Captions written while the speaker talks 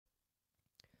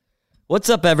What's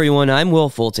up, everyone? I'm Will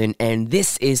Fulton, and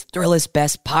this is THRILLIST'S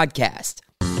Best Podcast.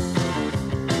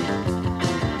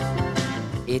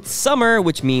 It's summer,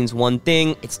 which means one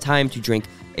thing. It's time to drink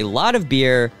a lot of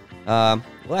beer.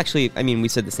 We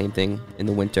said the same thing in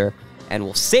the winter, and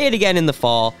we'll say it again in the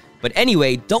fall. But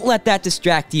anyway, don't let that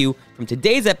distract you from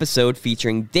today's episode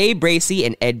featuring Dave Bracey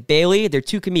and Ed Bailey. They're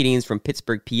two comedians from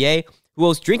Pittsburgh, PA, who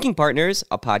host Drinking Partners,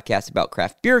 a podcast about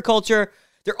craft beer culture.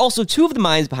 They're also two of the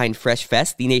minds behind Fresh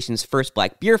Fest, the nation's first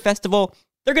black beer festival.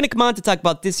 They're going to come on to talk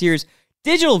about this year's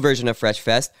digital version of Fresh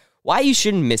Fest, why you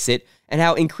shouldn't miss it, and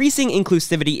how increasing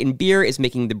inclusivity in beer is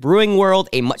making the brewing world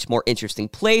a much more interesting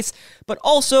place, but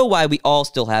also why we all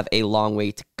still have a long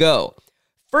way to go.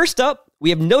 First up,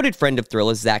 we have noted friend of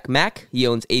Thrillist, Zach Mack. He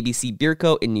owns ABC Beer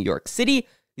Co. in New York City.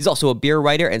 He's also a beer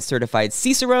writer and certified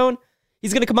Cicerone.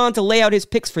 He's going to come on to lay out his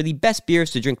picks for the best beers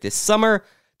to drink this summer,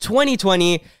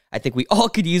 2020. I think we all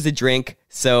could use a drink,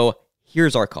 so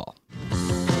here's our call.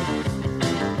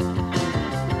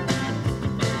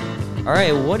 All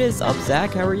right, what is up,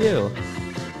 Zach? How are you?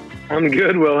 I'm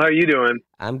good, Will. How are you doing?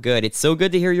 I'm good. It's so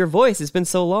good to hear your voice. It's been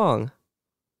so long.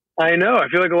 I know. I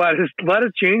feel like a lot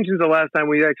has changed since the last time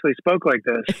we actually spoke like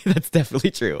this. That's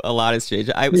definitely true. A lot has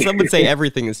changed. Some would say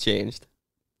everything has changed.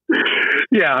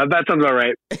 Yeah, that sounds about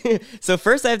right. So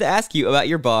first I have to ask you about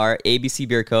your bar, ABC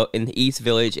Beer Co. in the East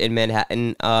Village in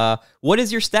Manhattan. What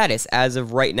is your status as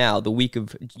of right now, the week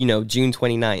of, June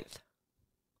 29th?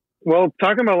 Well,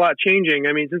 talking about a lot changing.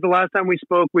 I mean, since the last time we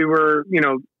spoke, we were,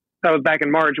 that was back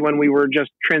in March when we were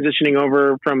just transitioning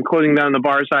over from closing down the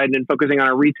bar side and focusing on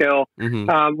our retail.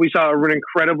 Mm-hmm. We saw an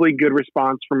incredibly good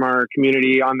response from our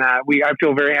community on that. I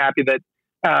feel very happy that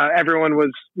everyone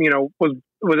was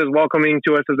as welcoming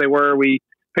to us as they were. We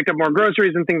picked up more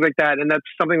groceries and things like that. And that's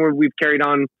something we've carried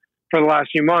on for the last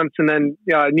few months. And then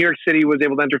New York City was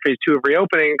able to enter phase 2 of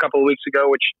reopening a couple of weeks ago,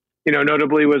 which,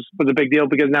 notably was a big deal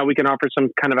because now we can offer some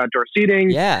kind of outdoor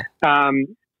seating. Yeah.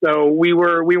 So we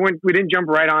didn't jump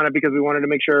right on it because we wanted to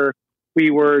make sure we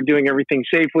were doing everything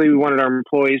safely. We wanted our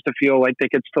employees to feel like they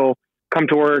could still come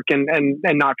to work and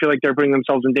not feel like they're putting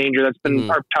themselves in danger. That's been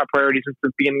our top priority since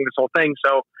the beginning of this whole thing.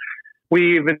 So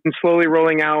we've been slowly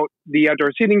rolling out the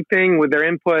outdoor seating thing with their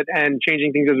input and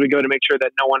changing things as we go to make sure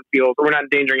that no one feels we're not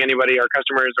endangering anybody, our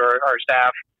customers or our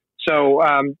staff. So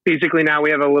basically now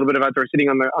we have a little bit of outdoor seating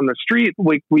on the street.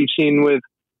 We've seen with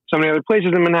so many other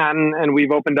places in Manhattan, and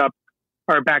we've opened up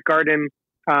our back garden,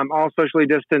 all socially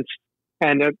distanced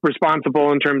and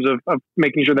responsible in terms of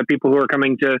making sure that people who are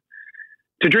coming to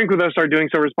drink with us are doing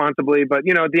so responsibly. But,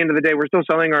 at the end of the day, we're still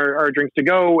selling our drinks to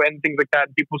go and things like that.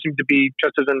 People seem to be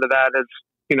just as into that as,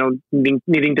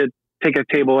 needing to take a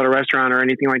table at a restaurant or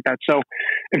anything like that. So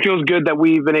it feels good that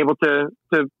we've been able to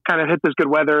kind of hit this good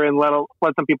weather and let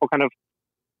some people kind of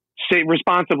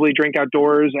responsibly drink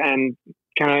outdoors and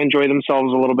kind of enjoy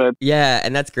themselves a little bit. Yeah,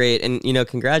 and that's great. And,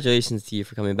 congratulations to you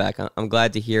for coming back. I'm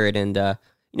glad to hear it. And,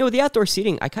 with the outdoor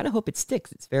seating, I kind of hope it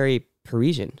sticks. It's very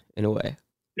Parisian in a way.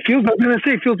 I was going to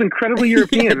say, it feels incredibly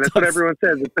European. Yeah, that's what everyone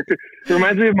says. It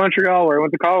reminds me of Montreal, where I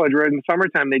went to college, where in the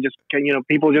summertime, they just,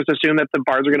 people just assume that the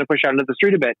bars are going to push out into the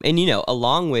street a bit. And,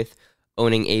 along with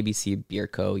owning ABC Beer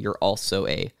Co., you're also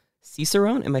a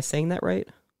Cicerone. Am I saying that right?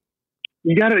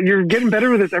 You're getting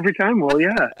better with this every time, Will.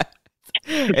 Yeah.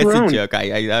 It's a joke.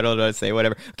 I don't know how to say,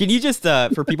 whatever. Can you just,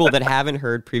 for people that haven't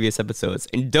heard previous episodes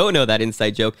and don't know that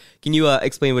inside joke, can you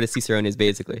explain what a Cicerone is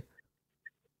basically?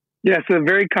 Yeah, so a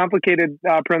very complicated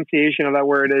pronunciation of that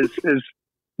word is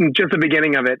just the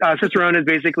beginning of it. Cicerone is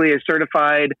basically a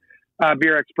certified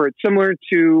beer expert, similar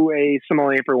to a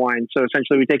sommelier for wine. So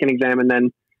essentially we take an exam and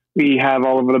then we have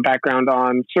all of the background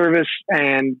on service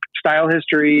and style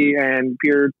history and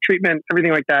beer treatment,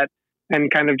 everything like that, and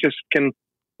kind of just can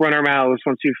run our mouths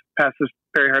once you've passed this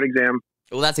very hard exam.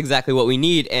 Well, that's exactly what we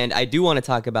need, and I do want to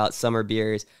talk about summer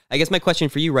beers. I guess my question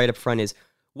for you right up front is,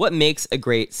 what makes a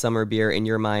great summer beer in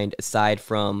your mind, aside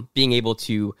from being able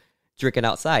to drink it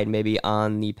outside, maybe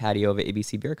on the patio of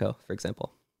ABC Beer Co., for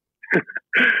example?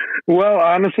 Well,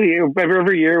 honestly,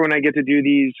 every year when I get to do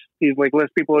these like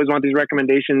lists, people always want these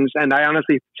recommendations. And I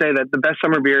honestly say that the best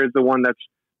summer beer is the one that's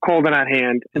cold and at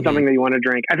hand and something that you want to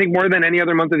drink. I think more than any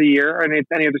other month of the year or any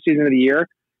other season of the year,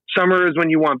 summer is when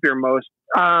you want beer most.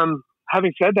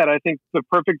 Having said that, I think the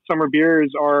perfect summer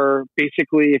beers are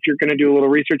basically, if you're going to do a little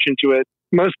research into it,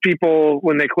 most people,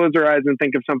 when they close their eyes and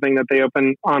think of something that they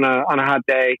open on a hot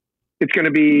day, it's going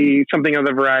to be something of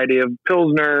the variety of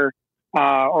Pilsner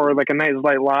or like a nice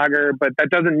light lager. But that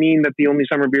doesn't mean that the only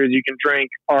summer beers you can drink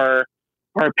are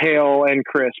pale and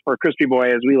crisp, or crispy boy,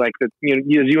 as we like to, as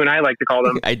you and I like to call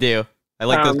them. I do. I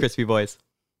like those crispy boys.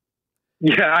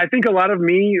 Yeah, I think a lot of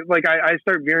me, like I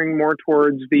start veering more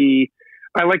towards the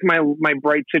I like my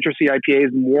bright citrusy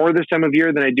IPAs more this time of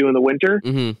year than I do in the winter.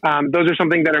 Those are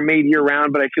something that are made year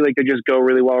round, but I feel like they just go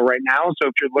really well right now. So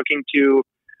if you're looking to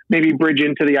maybe bridge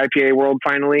into the IPA world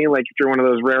finally, like if you're one of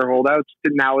those rare holdouts,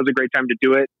 now is a great time to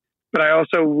do it. But I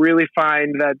also really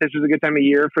find that this is a good time of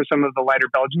year for some of the lighter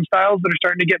Belgian styles that are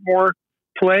starting to get more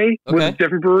play with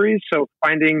different breweries. So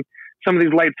finding some of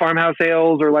these light farmhouse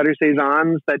ales or lighter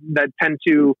saisons that tend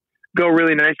to go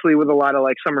really nicely with a lot of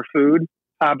like summer food,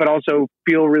 but also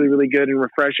feel really, really good and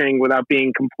refreshing without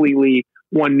being completely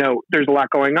one note. There's a lot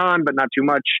going on, but not too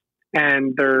much.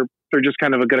 And they're just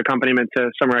kind of a good accompaniment to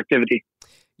summer activity.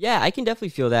 Yeah, I can definitely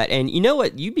feel that. And you know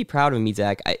what? You'd be proud of me,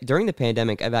 Zach. During the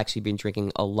pandemic, I've actually been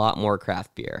drinking a lot more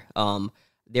craft beer.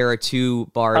 There are two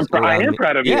bars. I am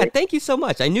proud of you. Yeah, thank you so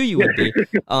much. I knew you would be.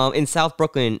 In South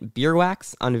Brooklyn, Beer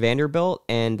Wax on Vanderbilt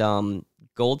and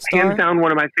Gold Star. Hands down,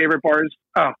 one of my favorite bars.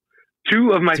 Oh,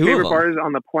 two of my favorite bars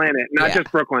on the planet, not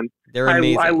just Brooklyn. They're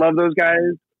amazing. I love those guys.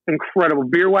 Incredible.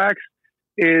 Beer Wax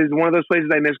is one of those places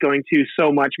I miss going to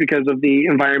so much because of the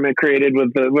environment created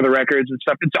with the records and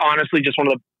stuff. It's honestly just one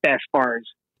of the best bars.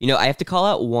 You know, I have to call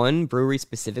out one brewery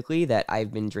specifically that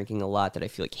I've been drinking a lot that I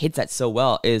feel like hits that so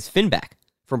well is Finback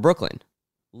from Brooklyn.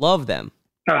 Love them.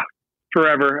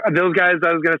 Forever. Those guys,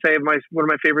 I was going to say, one of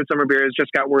my favorite summer beers,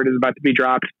 just got word is about to be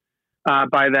dropped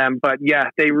by them. But yeah,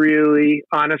 they really,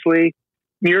 honestly,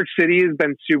 New York City has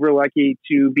been super lucky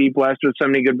to be blessed with so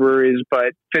many good breweries,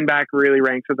 but Finback really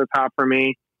ranks at the top for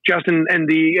me. Just in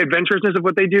the adventurousness of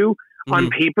what they do. On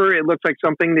paper, it looks like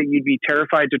something that you'd be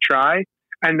terrified to try.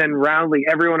 And then roundly,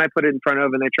 everyone I put it in front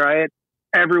of and they try it,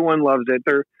 everyone loves it.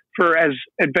 They're, for as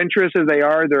adventurous as they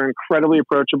are, they're incredibly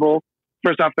approachable.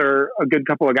 First off, they're a good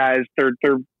couple of guys. They're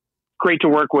great to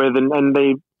work with, and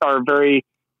they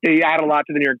add a lot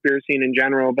to the New York beer scene in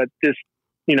general. But this,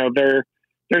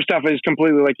 their stuff is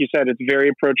completely, like you said, it's very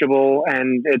approachable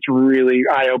and it's really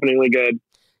eye-openingly good.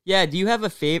 Yeah, do you have a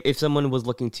fave if someone was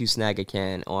looking to snag a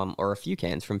can or a few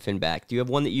cans from Finback? Do you have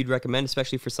one that you'd recommend,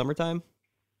 especially for summertime?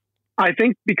 I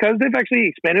think because they've actually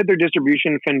expanded their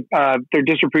distribution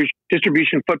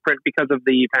footprint because of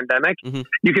the pandemic,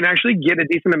 you can actually get a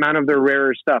decent amount of their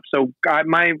rarer stuff. So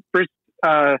my first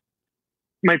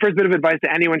bit of advice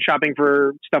to anyone shopping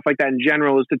for stuff like that in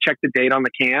general is to check the date on the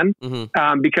can,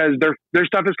 because their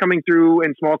stuff is coming through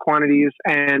in small quantities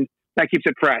and that keeps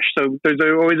it fresh. So there's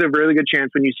always a really good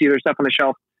chance when you see their stuff on the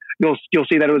shelf, you'll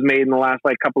see that it was made in the last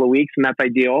couple of weeks, and that's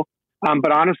ideal.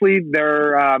 But honestly,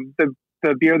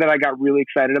 the beer that I got really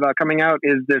excited about coming out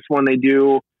is this one they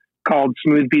do called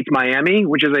Smooth Beats Miami,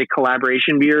 which is a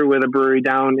collaboration beer with a brewery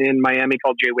down in Miami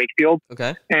called J. Wakefield.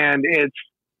 Okay. And it's,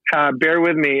 bear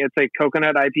with me, it's a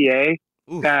coconut IPA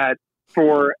that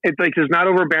it's not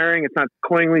overbearing. It's not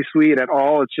cloyingly sweet at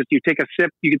all. It's just, you take a sip,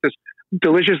 you get this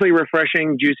deliciously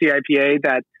refreshing, juicy IPA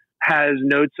that has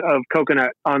notes of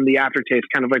coconut on the aftertaste,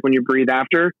 kind of like when you breathe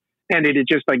after. And it is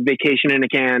just like vacation in a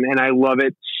can. And I love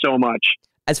it so much.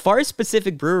 As far as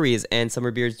specific breweries and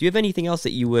summer beers, do you have anything else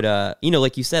that you would,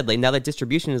 like you said, like now that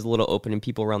distribution is a little open and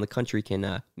people around the country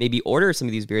can maybe order some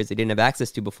of these beers they didn't have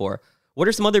access to before? What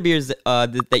are some other beers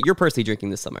that you're personally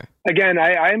drinking this summer? Again,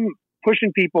 I'm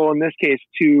pushing people in this case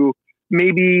to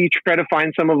maybe try to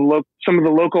find some of the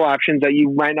local options that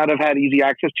you might not have had easy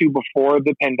access to before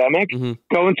the pandemic.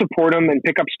 Go and support them and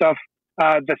pick up stuff,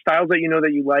 the styles that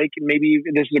that you like. Maybe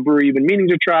this is a brewery you've been meaning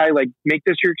to try. Like, make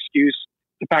this your excuse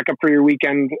to pack up for your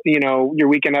weekend, your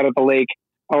weekend out at the lake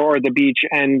or the beach,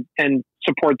 and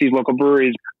support these local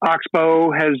breweries.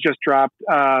 Oxbow has just dropped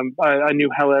a new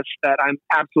Helles that I'm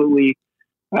absolutely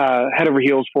head over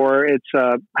heels for. It's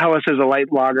Helles is a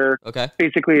light lager,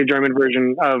 basically a German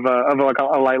version of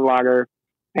a light lager,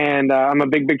 and I'm a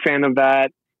big fan of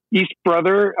that. East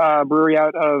Brother brewery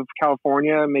out of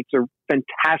California makes a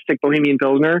fantastic Bohemian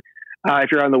Pilsner.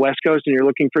 If you're on the West Coast and you're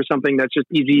looking for something that's just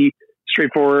easy,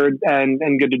 straightforward, and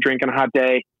good to drink on a hot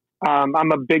day.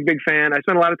 I'm a big fan. I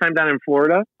spent a lot of time down in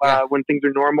Florida when things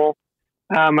are normal.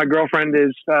 My girlfriend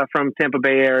is from Tampa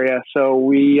Bay area, so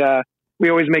we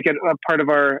always make it a part of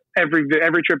our every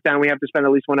trip down. We have to spend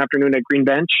at least one afternoon at Green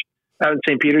Bench out in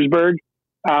St. Petersburg.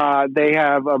 They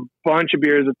have a bunch of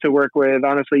beers to work with.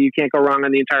 Honestly, you can't go wrong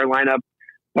on the entire lineup.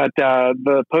 But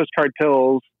the Postcard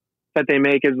Pills that they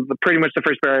make is pretty much the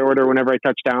first beer I order whenever I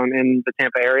touch down in the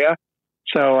Tampa area.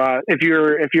 So if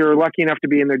you're lucky enough to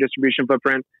be in their distribution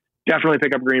footprint, definitely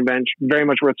pick up Green Bench. Very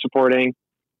much worth supporting.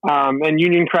 And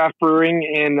Union Craft Brewing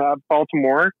in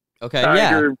Baltimore. If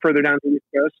you're further down the East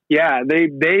Coast,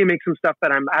 they make some stuff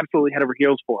that I'm absolutely head over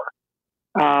heels for.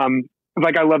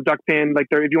 Like, I love Duckpin. Like,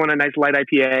 if you want a nice light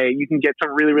IPA, you can get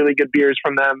some really, really good beers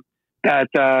from them that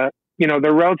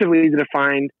they're relatively easy to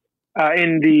find.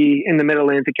 in the Mid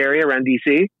Atlantic area around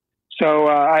DC. So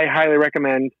I highly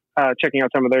recommend checking out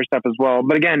some of their stuff as well.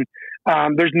 But again,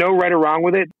 there's no right or wrong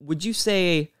with it. Would you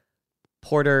say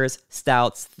porters,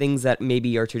 stouts, things that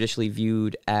maybe are traditionally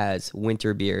viewed as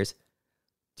winter beers,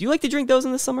 do you like to drink those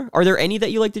in the summer? Are there any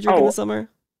that you like to drink in the summer?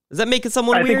 Does that make it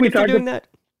someone weird if you're doing that?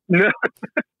 No.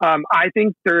 I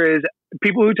think there is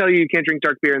people who tell you can't drink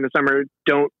dark beer in the summer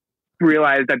don't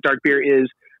realize that dark beer is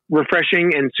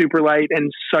refreshing and super light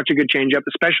and such a good change up,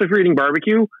 especially if you're eating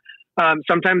barbecue.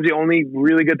 Sometimes the only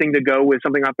really good thing to go with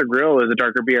something off the grill is a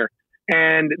darker beer.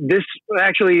 And this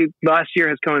actually last year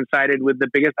has coincided with the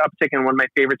biggest uptick in one of my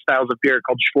favorite styles of beer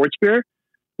called Schwarzbier,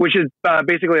 which is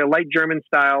basically a light German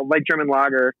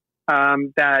lager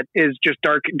that is just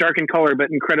dark in color, but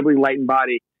incredibly light in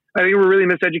body. I think we're really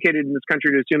miseducated in this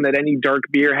country to assume that any dark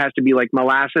beer has to be like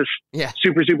molasses,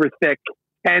 super, super thick.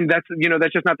 And that's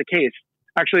just not the case.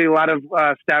 Actually, a lot of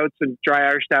stouts and dry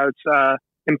Irish stouts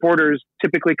and porters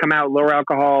typically come out lower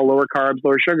alcohol, lower carbs,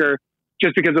 lower sugar,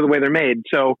 just because of the way they're made.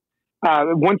 So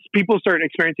once people start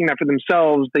experiencing that for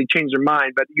themselves, they change their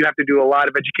mind. But you have to do a lot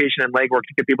of education and legwork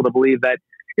to get people to believe that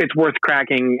it's worth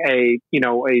cracking a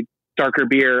darker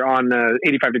beer on an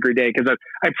 85-degree day. Because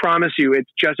I promise you, it's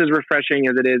just as refreshing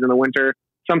as it is in the winter,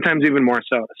 sometimes even more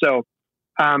so. So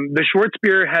the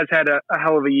Schwarzbier has had a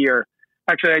hell of a year.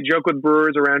 Actually, I joke with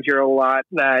brewers around here a lot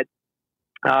that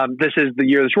this is the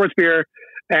year of the Schwarzbier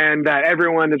and that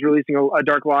everyone is releasing a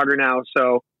dark lager now.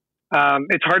 So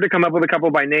it's hard to come up with a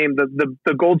couple by name.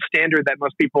 The gold standard that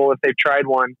most people, if they've tried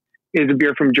one, is a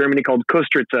beer from Germany called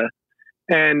Kostritze.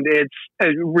 And it's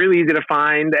really easy to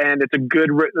find, and it's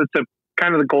a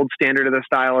kind of the gold standard of the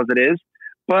style as it is.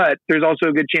 But there's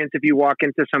also a good chance if you walk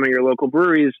into some of your local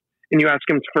breweries and you ask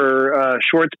them for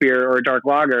Schwarzbier or a dark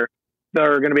lager,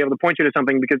 they're going to be able to point you to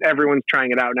something because everyone's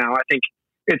trying it out now. I think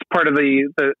it's part of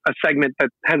a segment that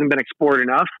hasn't been explored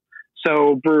enough.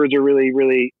 So brewers are really,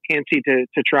 really antsy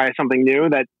to try something new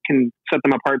that can set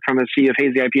them apart from a sea of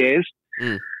hazy IPAs.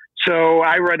 Mm. So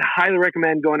I would highly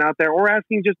recommend going out there or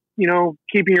asking, just,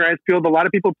 keeping your eyes peeled. A lot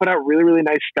of people put out really, really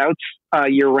nice stouts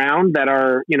year round that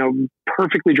are,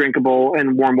 perfectly drinkable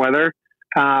in warm weather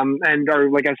and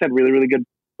are, like I said, really, really good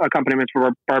accompaniments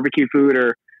for barbecue food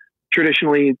or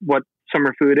traditionally what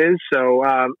summer food is. So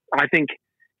I think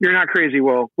you're not crazy,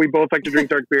 Will. We both like to drink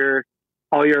dark beer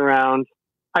all year round.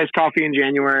 Iced coffee in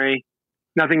January.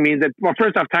 Nothing means it. Well,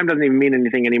 first off, time doesn't even mean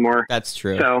anything anymore. That's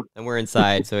true. So, and we're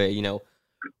inside, so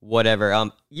whatever.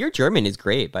 Your German is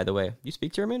great, by the way. You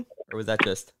speak German, or was that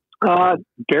just?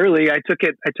 Barely. I took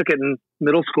it in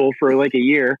middle school for like a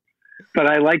year, but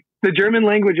I like the German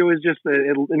language. It was just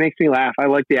it makes me laugh. I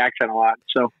like the accent a lot.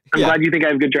 So I'm glad you think I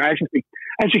have good German.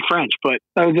 I speak French, but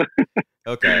that was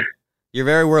okay. You're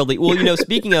very worldly. Well,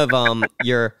 speaking of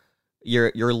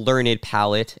your learned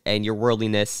palate and your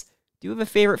worldliness, do you have a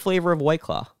favorite flavor of White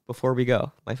Claw? Before we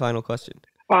go, my final question.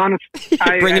 Honestly,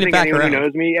 I think anyone who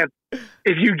knows me,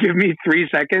 if you give me 3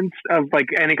 seconds of like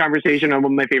any conversation on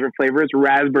one of my favorite flavors,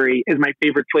 raspberry is my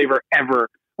favorite flavor ever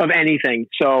of anything.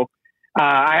 So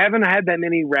I haven't had that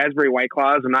many raspberry White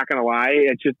Claws. I'm not going to lie.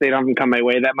 It's just they don't come my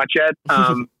way that much yet.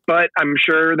 But I'm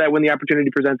sure that when the opportunity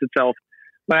presents itself,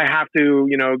 when I have to,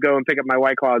 go and pick up my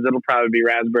White Claws, it'll probably be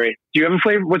raspberry. Do you have a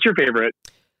flavor? What's your favorite?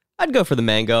 I'd go for the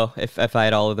mango if I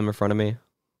had all of them in front of me.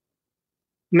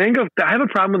 Mango, I have a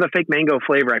problem with the fake mango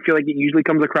flavor. I feel like it usually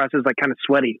comes across as like kind of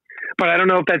sweaty, but I don't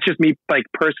know if that's just me, like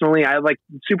personally. I like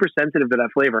super sensitive to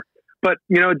that flavor, but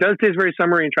it does taste very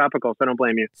summery and tropical, so I don't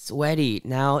blame you. Sweaty.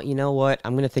 Now, you know what?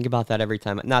 I'm going to think about that every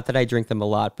time. Not that I drink them a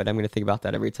lot, but I'm going to think about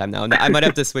that every time now. I might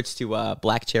have to switch to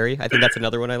black cherry. I think that's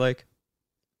another one I like.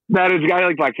 I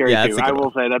like black cherry too. I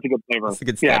will say that's a good flavor. That's a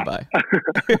good standby.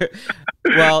 Yeah.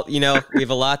 Well, we have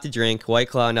a lot to drink, White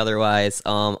Claw and otherwise.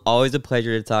 Always a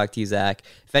pleasure to talk to you, Zach.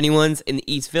 If anyone's in the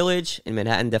East Village in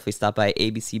Manhattan, definitely stop by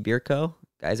ABC Beer Co.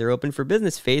 Guys are open for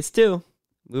business. Phase 2.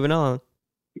 Moving on.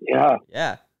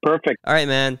 Yeah. Perfect. All right,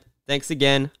 man. Thanks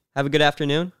again. Have a good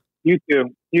afternoon. You too,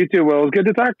 Will. It was good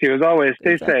to talk to you as always.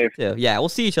 Stay safe. Yeah, we'll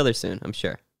see each other soon, I'm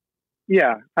sure.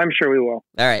 Yeah, I'm sure we will.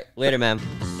 All right. Later, man.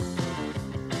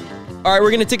 All right,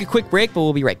 we're going to take a quick break, but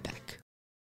we'll be right back.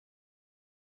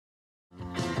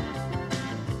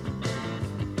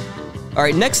 All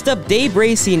right, next up, Dave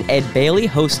Bracey and Ed Bailey,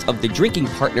 hosts of the Drinking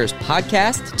Partners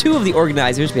podcast, two of the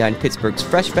organizers behind Pittsburgh's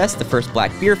Fresh Fest, the first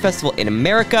black beer festival in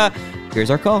America.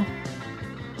 Here's our call.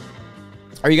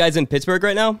 Are you guys in Pittsburgh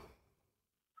right now?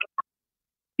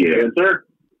 Yes, sir.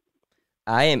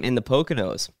 I am in the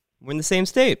Poconos. We're in the same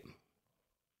state.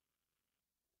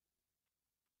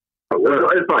 Well,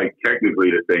 it's like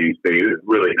technically the same state. It's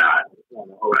really not.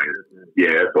 Yeah,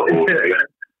 it's a whole thing.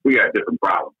 We got different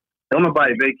problems. Don't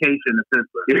nobody vacation in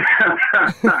Pittsburgh.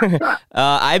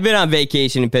 I've been on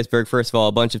vacation in Pittsburgh, first of all,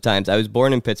 a bunch of times. I was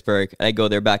born in Pittsburgh, and I go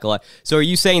there back a lot. So are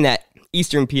you saying that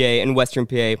Eastern PA and Western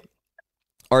PA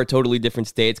are totally different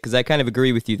states? Because I kind of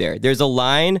agree with you there. There's a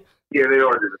line. Yeah, they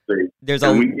are different states. There's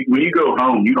when you go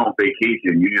home, you don't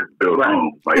vacation. You just go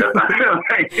home. Like, that's not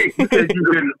you said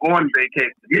you've been on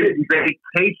vacation. You didn't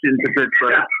vacation to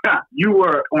Pittsburgh. You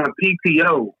were on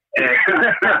PTO.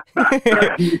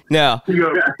 No.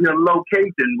 Your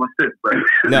location was Pittsburgh.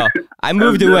 No, I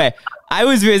moved away. I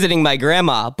was visiting my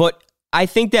grandma, but I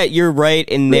think that you're right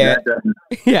in there.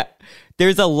 Yeah.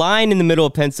 There's a line in the middle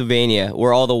of Pennsylvania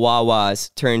where all the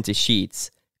Wawas turn to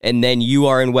Sheets, and then you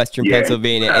are in Western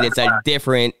Pennsylvania, and it's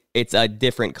a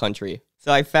different country.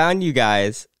 So I found you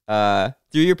guys through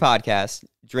your podcast,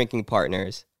 Drinking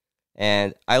Partners,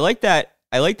 and I like that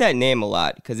name a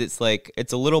lot because it's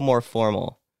a little more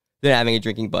formal than having a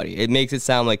drinking buddy. It makes it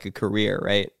sound like a career,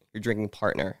 right? Your drinking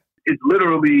partner. It's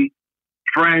literally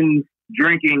friends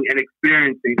drinking and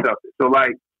experiencing something. So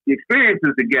like the experience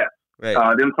is the guest. Right.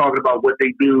 Them talking about what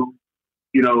they do,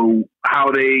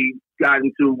 how they got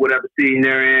into whatever scene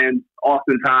they're in.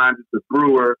 Oftentimes it's the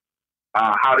brewer,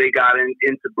 how they got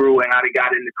into brewing, how they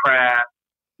got into craft,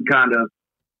 kind of,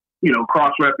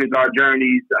 cross-reference our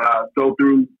journeys, go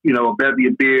through, a bevy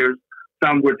of beers.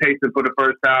 Some we're tasting for the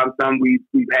first time, some we've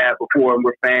had before and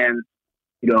we're fans,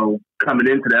 coming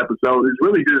into the episode. It's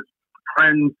really just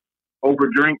friends over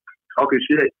drink, talking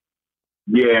shit.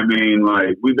 Yeah, I mean,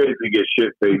 like, we basically get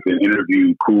shit-faced and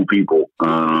interview cool people.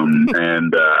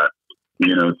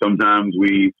 Sometimes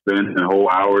we spend a whole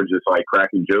hour just, like,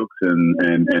 cracking jokes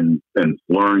and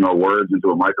slurring our words into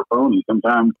a microphone. And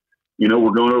sometimes, we're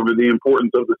going over the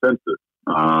importance of the census.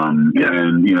 And,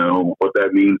 what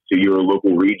that means to your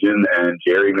local region and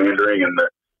gerrymandering and the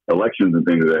elections and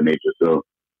things of that nature. So,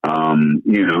 there's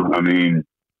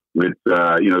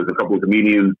a couple of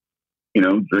comedians,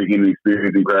 drinking and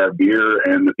experiencing craft beer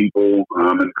and the people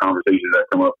and the conversations that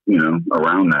come up,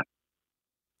 around that.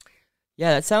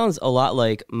 Yeah, that sounds a lot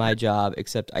like my job,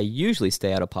 except I usually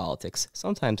stay out of politics.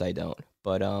 Sometimes I don't.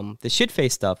 But the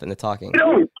shit-face stuff and the talking,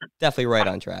 definitely right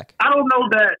on track. I don't know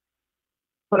that.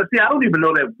 But see, I don't even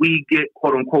know that we get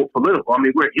quote unquote political. I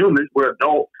mean, we're humans, we're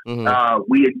adults. Mm-hmm.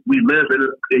 We live in a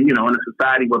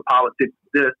society where politics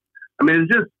exist. I mean,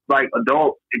 it's just like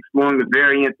adults exploring the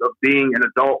variance of being an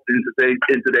adult in today's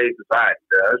society.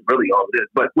 That's really all it is.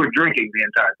 But we're drinking the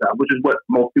entire time, which is what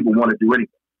most people want to do anyway.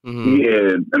 Mm-hmm.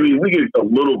 Yeah, I mean, we get a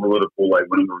little political, like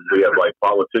when we have like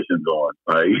politicians on,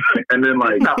 right? And then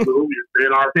like, not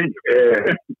in our opinion.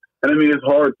 Yeah. And I mean, it's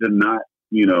hard to not,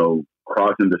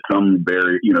 cross into some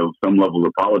some level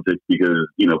of politics because,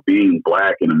 being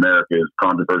black in America is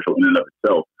controversial in and of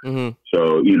itself. Mm-hmm.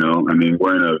 So, I mean,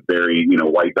 we're in a very,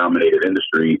 white dominated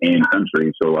industry and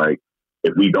country. So like,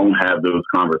 if we don't have those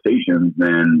conversations,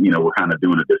 then, we're kind of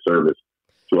doing a disservice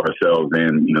to ourselves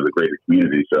and, the greater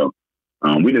community. So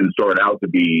we didn't start out to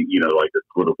be, like this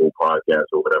political podcast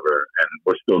or whatever. And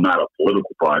we're still not a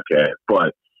political podcast,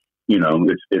 but,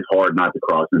 it's hard not to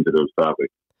cross into those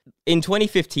topics. In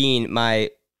 2015, my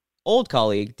old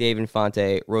colleague, Dave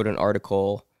Infante, wrote an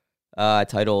article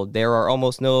titled, "There Are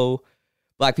Almost No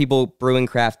Black People Brewing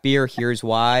Craft Beer, Here's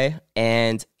Why."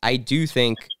 And I do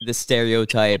think the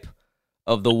stereotype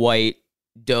of the white,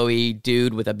 doughy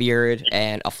dude with a beard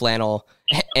and a flannel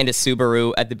and a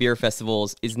Subaru at the beer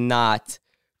festivals is not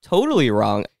totally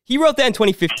wrong. He wrote that in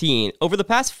 2015. Over the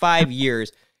past 5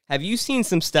 years, have you seen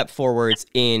some step forwards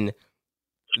in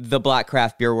the black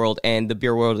craft beer world and the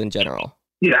beer world in general?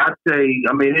 Yeah, I'd say,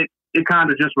 I mean, it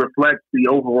kind of just reflects the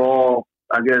overall,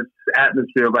 I guess,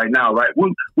 atmosphere right now, right?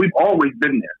 We've always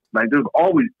been there. Like, there's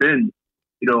always been,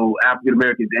 African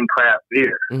Americans in craft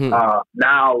beer. Mm-hmm.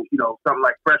 Now, something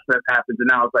like Fresh Fest happens, and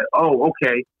now it's like, oh,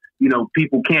 okay,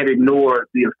 people can't ignore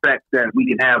the effect that we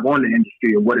can have on the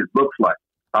industry and what it looks like.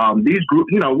 These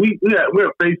groups, we have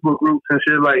Facebook groups and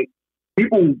shit, like,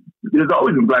 there's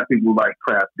always been black people who like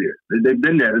craft beer. They've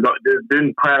been there. There's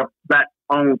been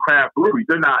black-owned craft breweries.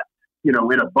 They're not, in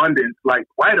abundance like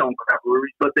white-owned craft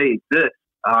breweries, but they exist.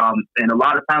 And a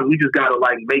lot of times we just gotta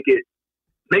like make it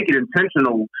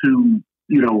intentional to,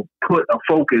 put a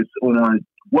focus on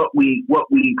what we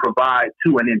provide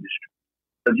to an industry.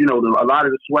 Because a lot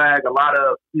of the swag, a lot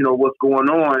of what's going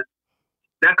on,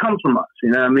 that comes from us.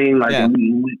 You know what I mean? Like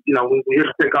we're here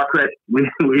to take our credit. We're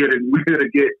here to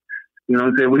get. You know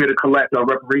what I'm saying? We're here to collect our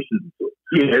reparations.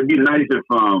 Yeah, it'd be nice if,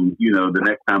 the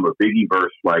next time a Biggie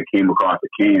verse like came across a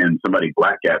can, somebody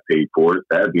black got paid for it.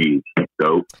 That'd be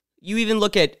dope. You even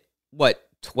look at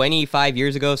 25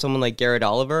 years ago, someone like Garrett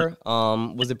Oliver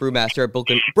was a brewmaster at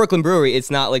Brooklyn Brewery.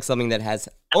 It's not like something that has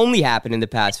only happened in the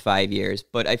past 5 years,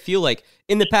 but I feel like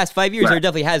in the past 5 years, there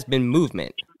definitely has been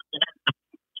movement.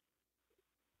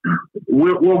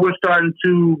 We're starting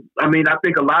to. I mean, I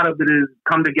think a lot of it is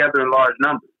come together in large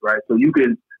numbers, right? So you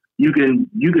can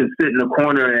sit in a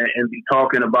corner and be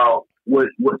talking about what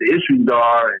the issues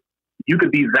are. And you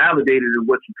could be validated in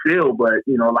what you feel, but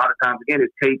a lot of times again,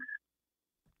 it takes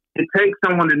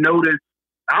someone to notice.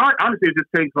 Honestly, it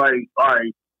just takes all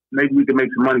right, maybe we can make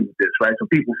some money with this, right? So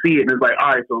people see it and it's like,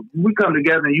 all right, so we come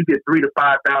together and you get 3,000 to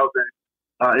 5,000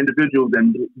 individuals,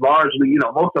 and largely,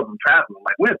 most of them traveling.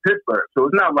 Like we're in Pittsburgh, so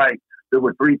it's not like there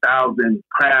were 3,000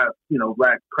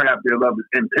 black craft beer lovers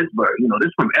in Pittsburgh. This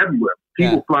is from everywhere.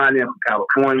 People flying in from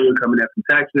California, coming in from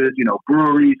Texas,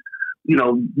 breweries,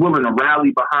 willing to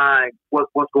rally behind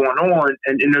what's going on.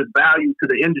 And there's value to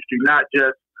the industry, not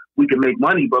just we can make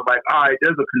money, but like, all right,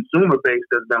 there's a consumer base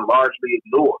that's been largely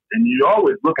ignored. And you're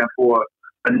always looking for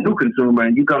a new consumer,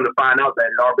 and you come to find out that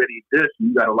it already exists, and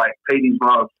you got to pay these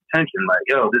laws attention. Like,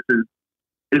 yo,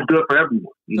 it's good for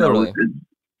everyone. Totally.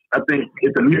 I think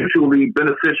it's a mutually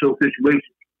beneficial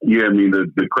situation. Yeah, I mean,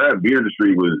 the craft beer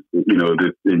industry was,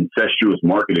 this incestuous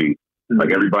marketing.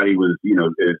 Like everybody was,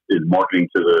 is marketing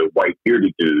to the white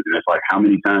bearded dude. And it's like, how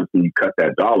many times can you cut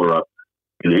that dollar up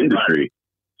in the industry?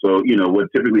 So, what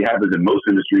typically happens in most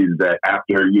industries is that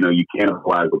after, you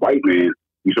cannibalize the white man,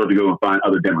 you start to go and find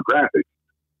other demographics.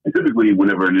 And typically,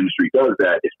 whenever an industry does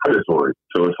that, it's predatory.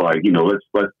 So it's like,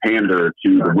 let's pander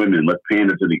to the women, let's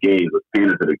pander to the gays, let's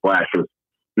pander to the black, let's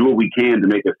do what we can to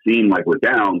make it seem like we're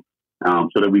down,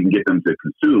 so that we can get them to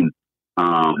consume.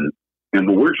 And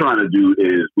what we're trying to do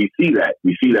is we see that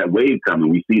wave coming.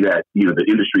 We see that, the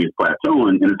industry is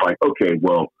plateauing, and it's like, okay,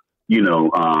 well,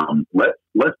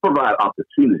 let's provide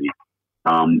opportunity.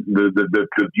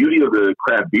 The beauty of the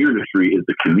craft beer industry is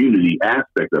the community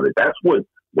aspect of it. That's what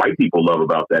white people love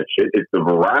about that shit. It's the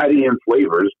variety in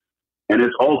flavors, and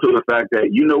it's also the fact that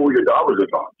where your dollars are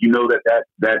going.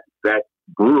 That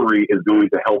brewery is going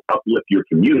to help uplift your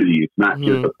community. It's not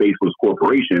just a faceless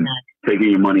corporation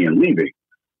taking your money and leaving.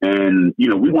 And,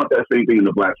 we want that same thing in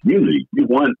the black community. We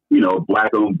want, a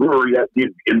black-owned brewery that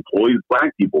employs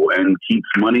black people and keeps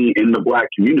money in the black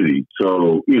community.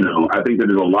 So, I think that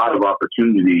there's a lot of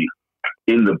opportunity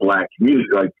in the black community,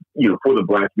 for the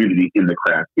black community in the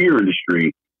craft beer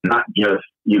industry, not just,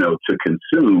 to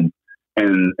consume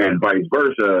and vice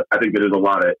versa. I think that there's a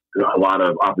lot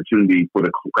of opportunity for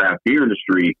the craft beer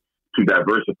industry to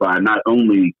diversify not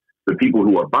only the people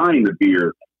who are buying the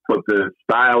beer, but the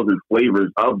styles and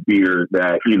flavors of beer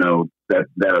that that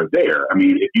are there. I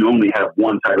mean, if you only have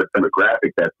one type of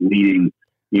demographic that's leading,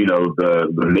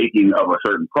 the making of a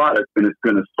certain product, then it's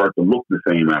going to start to look the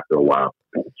same after a while.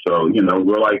 So,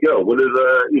 we're like, yo, what if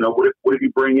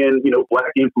you bring in,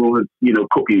 black influence,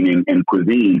 cooking and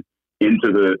cuisine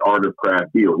into the art of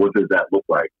craft beer? What does that look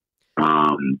like?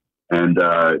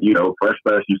 Fresh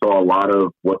Fest, you saw a lot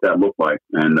of what that looked like,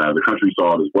 and the country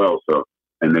saw it as well. So,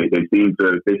 and they seem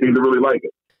to really like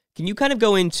it. Can you kind of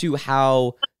go into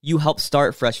how you helped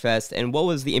start Fresh Fest and what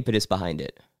was the impetus behind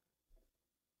it?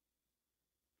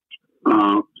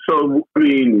 So I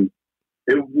mean,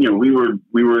 we were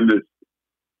in this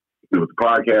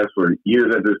podcast for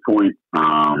years at this point.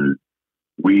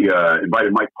 We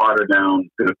invited Mike Potter down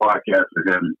to the podcast with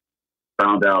him.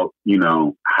 Found out,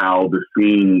 how the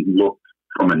scene looked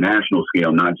from a national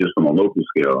scale, not just from a local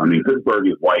scale. I mean, Pittsburgh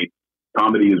is white.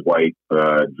 Comedy is white.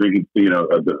 Drinking,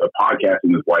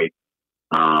 podcasting is white.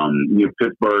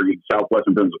 Pittsburgh,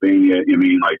 southwestern Pennsylvania. I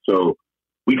mean, so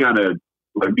we kind of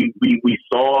we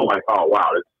saw oh wow,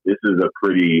 this is a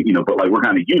pretty but we're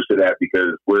kind of used to that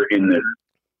because we're in this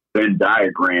Venn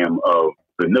diagram of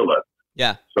vanilla.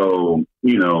 Yeah. So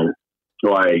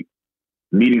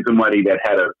meeting somebody that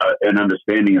had an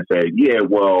understanding and said, yeah,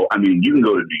 well, I mean, you can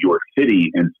go to New York City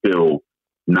and still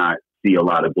not see a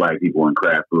lot of black people in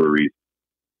craft breweries.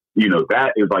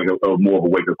 That is like a more of a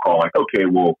wake up call. Like, okay,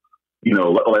 well,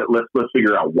 let's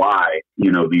figure out why,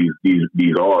 these are these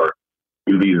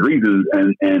reasons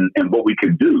and what we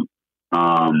can do.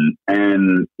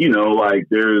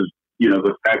 There's,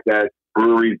 the fact that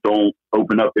breweries don't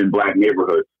open up in black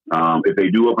neighborhoods. If they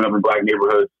do open up in black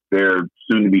neighborhoods, they're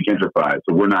soon to be gentrified.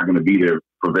 So we're not going to be there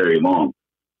for very long.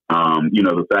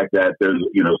 The fact that there's,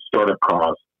 startup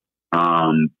costs,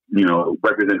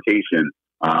 representation,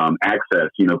 access,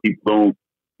 people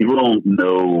don't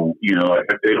know, they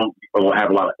don't have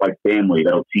a lot of family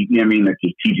that'll teach, that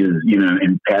just teaches,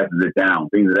 and passes it down,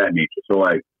 things of that nature. So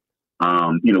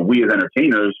we as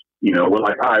entertainers, we're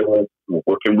like, all right, well,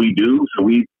 what can we do? So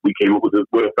we came up with a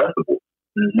festival.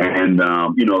 And a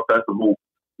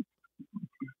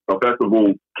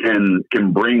festival can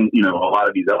bring a lot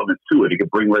of these elements to it. It can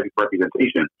bring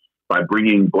representation by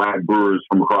bringing Black brewers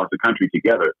from across the country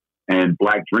together and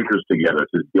Black drinkers together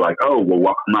to be like, oh,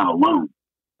 well, I'm not alone.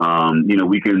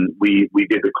 We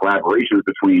did the collaborations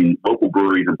between local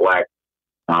breweries and Black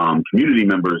community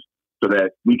members so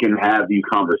that we can have these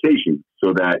conversations,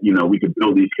 so that we can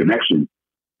build these connections.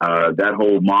 That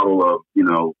whole model of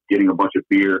getting a bunch of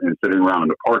beer and sitting around in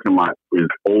the parking lot is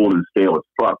old and stale as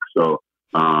fuck. So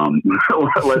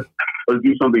let's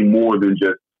do something more than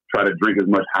just try to drink as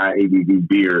much high ABV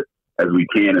beer as we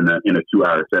can in a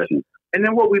 2-hour session. And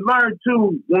then what we learned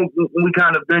too, when we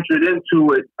kind of ventured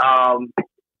into it,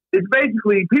 it's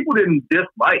basically people didn't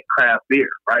dislike craft beer,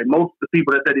 right? Most of the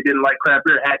people that said they didn't like craft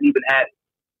beer hadn't even had it.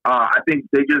 I think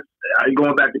they just,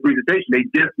 going back to presentation, they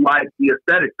dislike the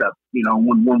aesthetics of it.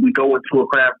 When we go into a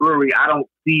craft brewery, I don't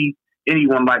see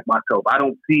anyone like myself. I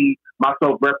don't see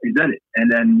myself represented.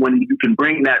 And then when you can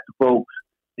bring that to folks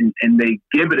and they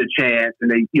give it a chance and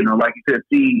they, like you said,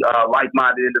 see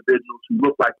like-minded individuals who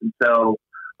look like themselves,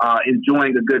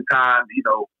 enjoying a good time,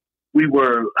 we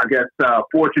were, I guess,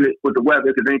 fortunate with the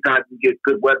weather, because anytime you get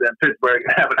good weather in Pittsburgh,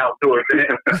 have an outdoor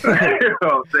event. You know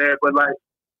what I'm saying? But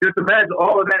just imagine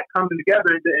all of that coming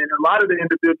together, and a lot of the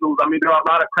individuals, I mean, there are a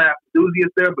lot of craft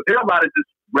enthusiasts there, but there are a lot of just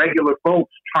regular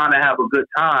folks trying to have a good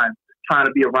time, trying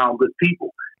to be around good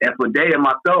people. And for Day and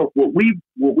myself, what we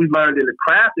learned in the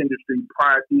craft industry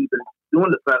prior to even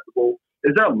doing the festival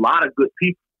is there are a lot of good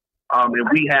people. And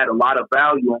we had a lot of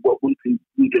value on what we can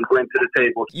bring to the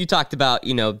table. You talked about,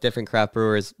 different craft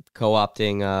brewers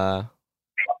co-opting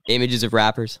images of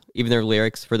rappers, even their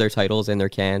lyrics for their titles and their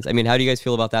cans. I mean, how do you guys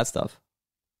feel about that stuff?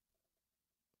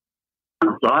 He's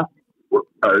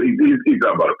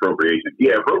talking about appropriation.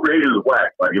 Yeah, appropriation is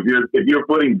whack. Like if you're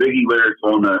putting Biggie lyrics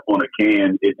on a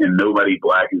can and nobody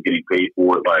Black is getting paid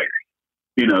for it,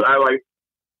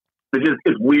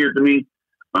 it's weird to me.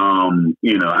 I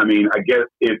mean, I guess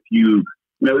if and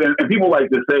people like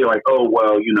to say like, oh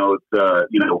well, it's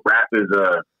rap is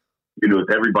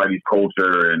it's everybody's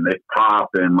culture and it's pop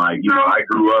and I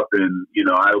grew up and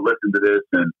I listened to this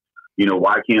and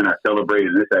why can't I celebrate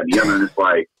and this, that, and the other? And it's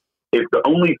like, if the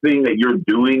only thing that you're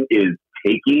doing is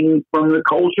taking from the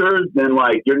culture, then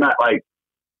you're not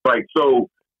so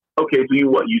okay. So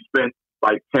you spent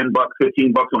 $10,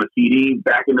 $15 on a CD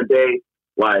back in the day.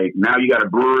 Now you got a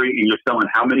brewery and you're selling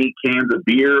how many cans of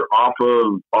beer off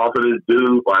of this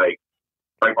dude?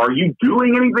 Are you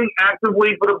doing anything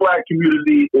actively for the Black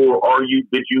community, or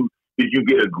did you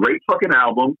get a great fucking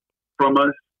album from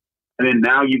us, and then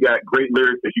now you got great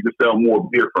lyrics that you can sell more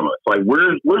beer from us?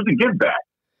 Where's the give back?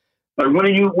 When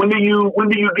do you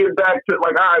get back to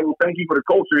all right, well, thank you for the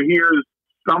culture. Here's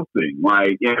something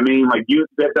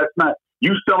that's not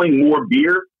you selling more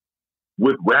beer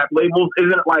with rap labels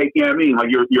isn't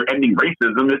you're ending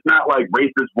racism. It's not like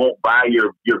racists won't buy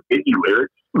your Biggie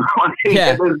lyrics.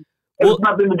 Yeah. It has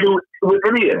nothing to do with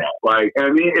any of that.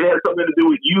 It has something to do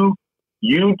with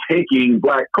you taking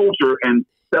Black culture and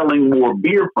selling more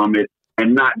beer from it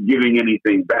and not giving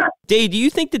anything back. Dave, do you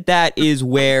think that is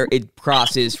where it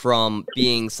crosses from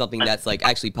being something that's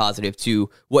actually positive to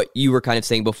what you were kind of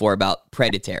saying before about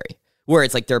predatory, where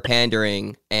it's they're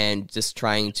pandering and just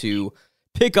trying to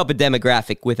pick up a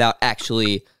demographic without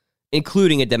actually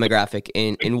including a demographic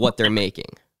in what they're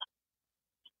making?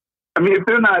 I mean, if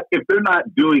they're not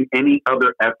doing any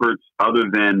other efforts other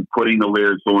than putting the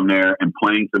lyrics on there and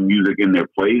playing some music in their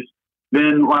place,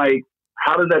 then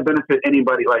how does that benefit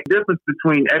anybody? Difference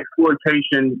between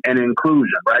exploitation and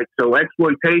inclusion, right? So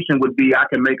exploitation would be I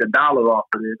can make $1 off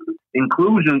of this.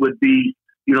 Inclusion would be,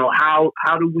 how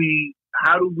do we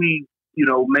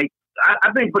make.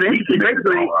 I think for the industry,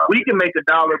 basically, we can make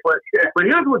 $1, but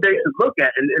here's what they should look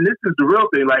at, and this is the real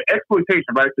thing,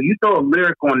 exploitation, right? So you throw a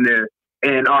lyric on there,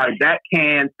 and all right, that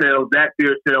can sells, that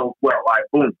beer sells well, all right,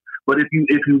 boom. But if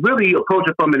you really approach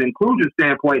it from an inclusion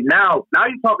standpoint, now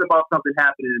you're talking about something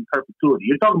happening in perpetuity.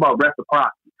 You're talking about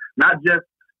reciprocity, not just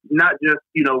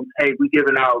hey, we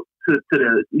giving out to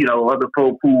the other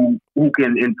folk who we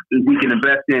can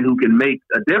invest in, who can make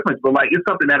a difference. But it's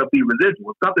something that'll be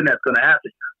residual. It's something that's going to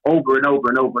happen over and over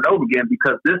and over and over again,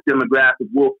 because this demographic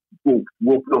will feel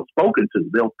spoken to.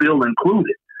 They'll feel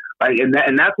included. And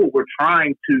that's what we're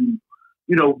trying to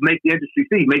make the industry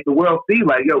see, make the world see.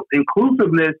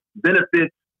 Inclusiveness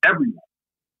benefits everyone.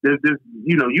 There's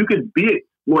you can be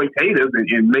exploitative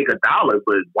and make $1,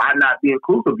 but why not be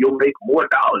inclusive? You'll make more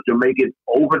dollars. You'll make it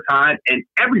over time, and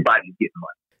everybody's getting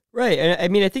money. Right. And I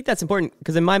mean, I think that's important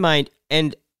because in my mind,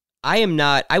 and I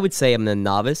would say I'm the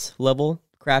novice level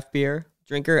craft beer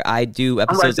drinker. I do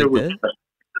episodes like this.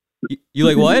 You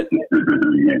like what?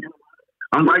 Yeah.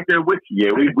 I'm right there with you.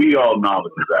 Yeah, we all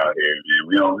novices out here, man.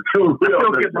 We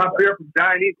don't get my beer from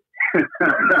Johnny.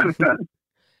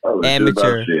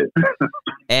 Amateur.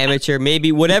 Amateur,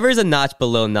 maybe whatever's a notch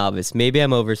below novice. Maybe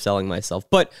I'm overselling myself.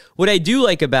 But what I do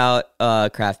like about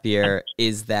craft beer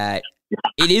is that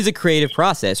it is a creative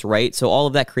process, right? So all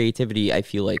of that creativity, I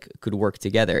feel like, could work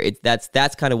together.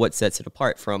 That's kind of what sets it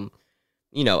apart from,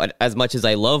 you know, as much as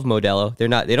I love Modelo,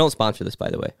 they don't sponsor this, by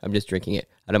the way. I'm just drinking it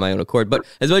out of my own accord. But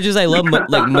as much as I love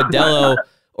like Modelo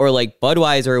or like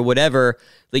Budweiser or whatever,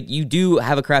 like you do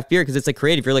have a craft beer because it's like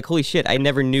creative. You're like, holy shit, I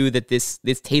never knew that this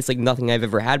tastes like nothing I've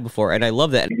ever had before, and I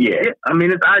love that. Yeah, I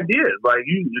mean, it's ideas. Like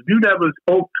if you never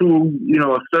spoke to, you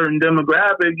know, a certain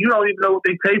demographic, you don't even know what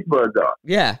their taste buds are.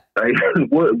 Yeah, like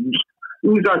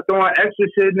you start throwing extra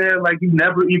shit in there like you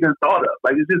never even thought of.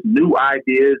 Like it's just new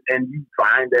ideas, and you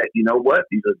find that, you know what,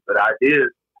 these are good ideas,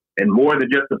 and more than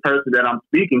just the person that I'm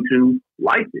speaking to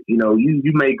likes it. You know, you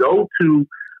may go to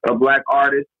a black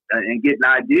artist and get an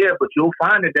idea, but you'll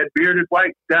find that bearded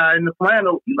white guy in the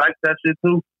flannel, he likes that shit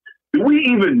too. Do we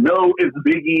even know if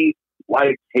Biggie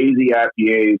likes hazy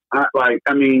IPAs?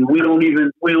 I mean, we don't even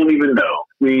know.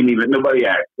 Nobody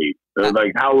asked me. So,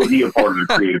 like, how was he a part of the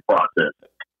creative process?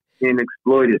 And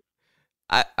exploited.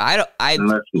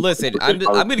 Listen, I'm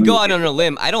going to go out on a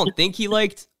limb. I don't think he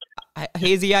liked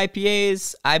hazy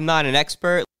IPAs. I'm not an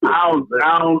expert. I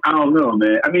don't know,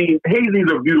 man. I mean,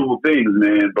 hazies are beautiful things,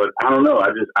 man. But I don't know.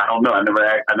 I don't know.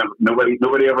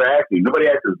 Nobody ever asked me. Nobody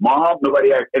asked his mom.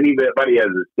 Nobody asked anybody at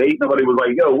his state. Nobody was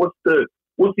like, yo, what's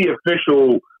the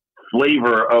official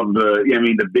flavor of the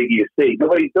Biggie estate?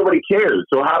 Nobody cares.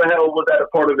 So how the hell was that a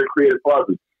part of the creative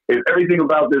process? If everything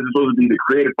about this is supposed to be the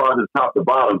creative process top to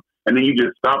bottom, and then you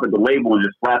just stop at the label and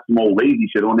just slap some old lazy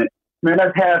shit on it, man,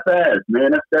 that's half-assed,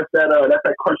 man. That's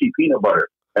that crunchy peanut butter.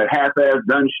 That half-ass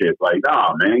done shit. Like,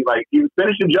 nah, man. Like, you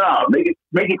finish your job. Make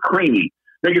it creamy.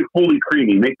 Make it fully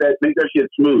creamy. Make that shit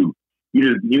smooth.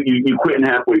 You quitting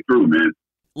halfway through, man.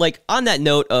 Like, on that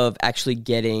note of actually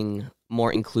getting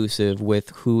more inclusive with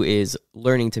who is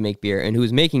learning to make beer and who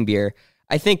is making beer,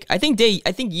 I think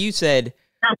you said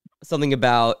something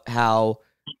about how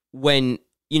when,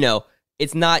 you know,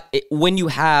 when you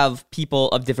have people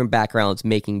of different backgrounds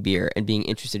making beer and being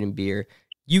interested in beer,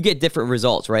 you get different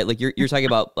results, right? Like you're talking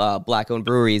about black-owned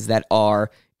breweries that are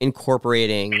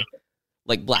incorporating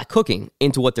like black cooking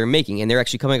into what they're making, and they're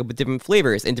actually coming up with different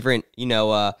flavors and different, you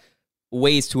know,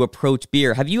 ways to approach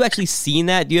beer. Have you actually seen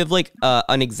that? Do you have like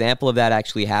an example of that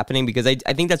actually happening? Because I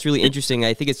think that's really interesting.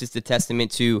 I think it's just a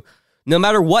testament to no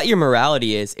matter what your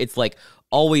morality is, it's like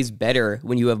always better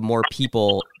when you have more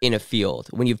people in a field,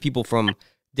 when you have people from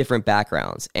different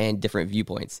backgrounds and different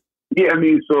viewpoints. Yeah, I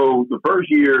mean, so the first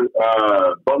year,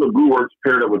 Butler Brew Works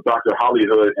paired up with Dr.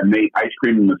 Hollywood and made ice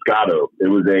cream and Moscato. It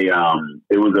was a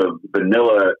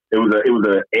vanilla. It was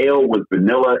a ale with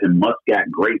vanilla and muscat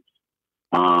grapes,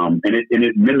 and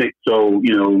it mimicked. So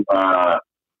you know,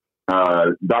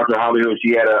 Dr. Hollywood,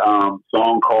 she had a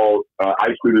song called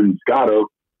Ice Cream and Moscato,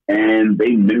 and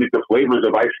they mimicked the flavors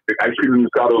of ice cream and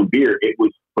Moscato and beer. It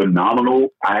was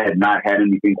phenomenal. I had not had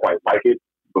anything quite like it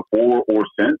before or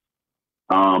since.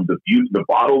 The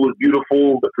bottle was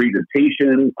beautiful. The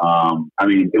presentation, I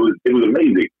mean, it was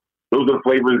amazing. Those are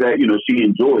flavors that, you know, she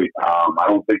enjoyed. I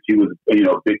don't think she was, you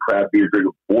know, a big craft beer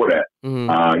drinker before that.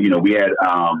 Mm-hmm. You know, we had,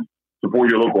 support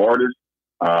your local artists.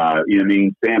 You know what I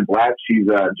mean? Sam Black, she's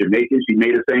Jamaican. She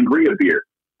made a sangria beer.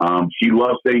 She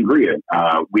loves sangria.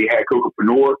 We had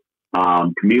Cocopreneur.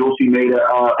 Camille, she made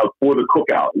a for the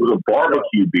cookout. It was a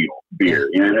barbecue beer.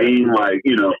 You know what I mean? Like,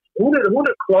 you know, who did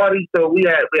Claudia? So we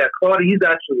had Claudia. He's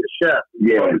actually a chef.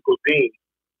 Yeah, cuisine.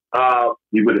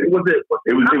 It was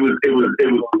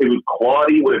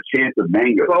Claudia with a chance of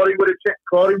mango. Claudia with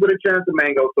a chance of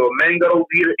mango. So a mango.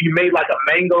 He made like a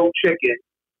mango chicken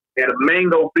and a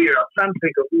mango beer. I'm trying to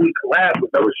think of who he collabed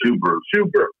with. That was Shoe Brew.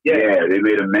 Yeah, they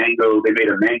made a mango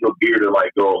beer to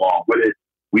like go along with it.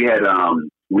 We had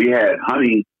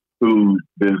Honey, who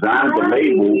designed the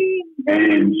label,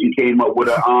 and she came up with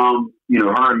a you know,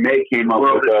 her and May came up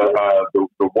with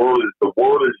the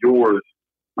world is yours.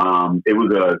 It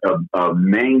was a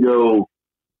mango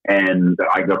and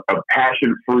like a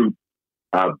passion fruit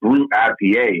brute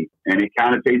IPA, and it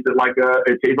kind of tasted like a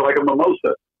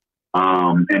mimosa.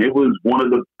 And it was one of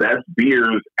the best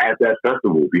beers at that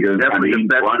festival because definitely, I mean,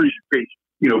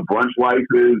 brunch life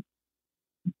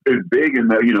is big in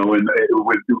the, you know, with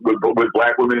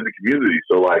black women in the community.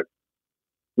 So like,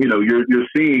 you know, you're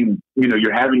seeing, you know,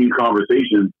 you're having these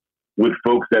conversations with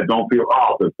folks that don't feel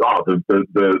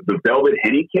the velvet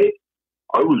Henny cake.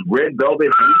 it was red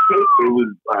velvet honey cake. It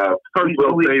was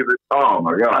personal favorite. Oh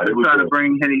my god! It was trying to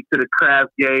bring Henny to the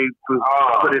craft game for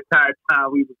the entire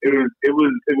time we was.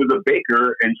 It was a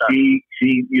baker, and she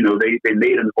they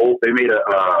made an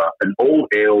old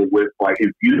ale with like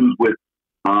infused with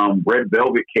red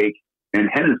velvet cake and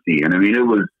Hennessy, and I mean it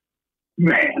was.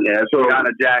 Man, yeah. So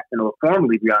Brianna Jackson, or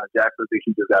formerly Brianna Jackson, I think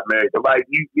she just got married. But like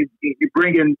you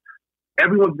bring in,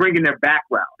 everyone's bringing their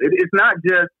background. It's not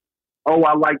just, oh,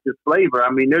 I like this flavor. I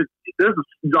mean, there's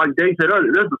like Dave said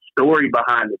earlier, there's a story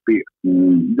behind the beer.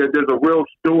 There's a real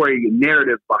story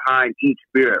narrative behind each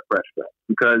beer at Fresh Fest,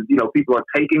 because people are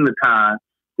taking the time.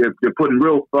 They're putting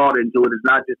real thought into it. It's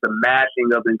not just a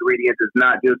mashing of ingredients. It's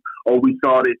not just, oh, we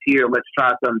saw this here, let's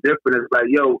try something different. It's like,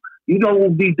 yo, what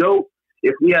would be dope?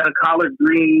 If we had a collard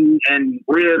green and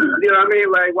ribs, you know what I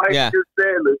mean? Like you just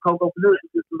said, the cocoa producer,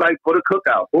 just like for the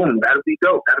cookout. Boom, that'll be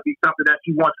dope. That'll be something that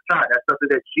she wants to try. That's something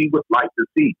that she would like to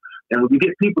see. And when you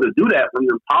get people to do that, when you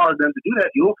empower them to do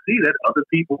that, you'll see that other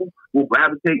people will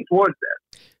gravitate towards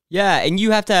that. Yeah, and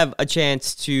you have to have a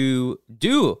chance to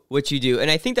do what you do. And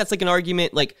I think that's like an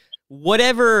argument, like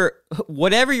whatever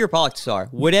your politics are,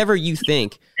 whatever you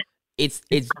think, it's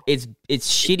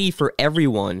shitty for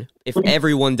everyone if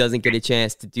everyone doesn't get a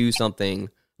chance to do something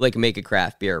like make a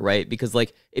craft beer, right? Because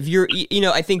like if you're,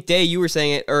 I think Day, you were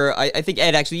saying it, or I think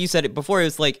Ed, actually you said it before. It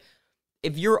was like,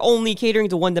 if you're only catering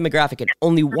to one demographic and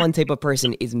only one type of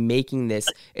person is making this,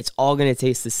 it's all going to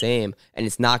taste the same and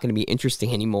it's not going to be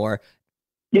interesting anymore.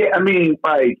 Yeah, I mean,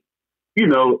 like,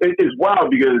 it's wild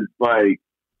because, like,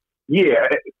 yeah,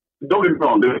 don't get me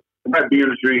wrong, the craft beer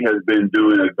industry has been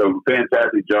doing a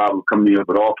fantastic job of coming up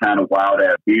with all kind of wild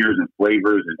ass beers and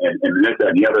flavors and this, that,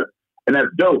 and the other, and that's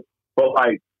dope. But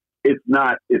like, it's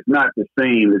not the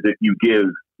same as if you give,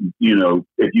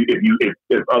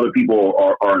 if other people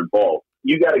are involved.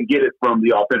 You got to get it from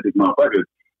the authentic motherfuckers,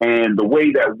 and the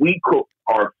way that we cook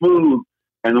our food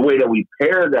and the way that we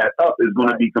pair that up is going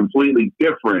to be completely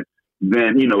different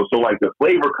than So like the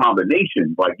flavor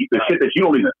combination, like the shit that you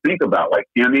don't even think about, like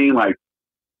you know what I mean, like.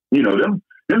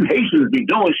 Them Haitians be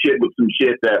doing shit with some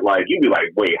shit that, like, you'd be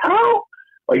like, wait, how?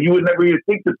 Like, you would never even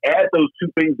think to add those two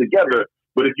things together.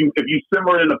 But if you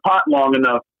simmer it in the pot long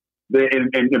enough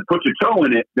and put your toe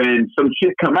in it, then some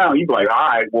shit come out. You'd be like, all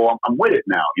right, well, I'm with it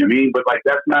now. You know what I mean? But like,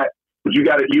 that's not. But you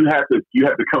have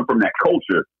to come from that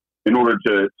culture in order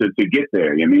to get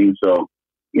there. You know what I mean? So,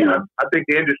 I think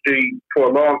the industry for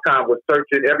a long time was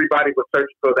searching. Everybody was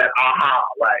searching for that aha.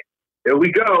 Like, here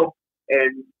we go,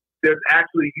 and there's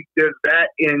that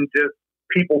in just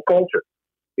people culture,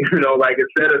 like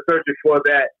instead of searching for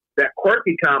that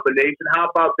quirky combination, how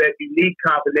about that unique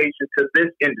combination to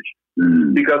this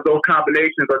industry? Because those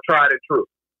combinations are tried and true.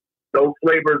 Those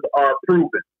flavors are proven.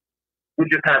 We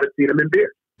just haven't seen them in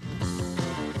beer.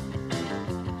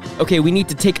 Okay, we need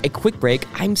to take a quick break.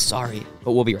 I'm sorry,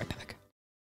 but we'll be right back.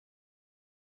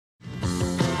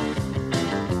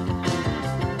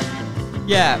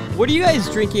 Yeah, what are you guys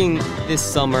drinking this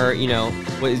summer?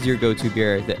 What is your go-to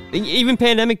beer? Even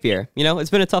pandemic beer, it's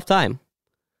been a tough time.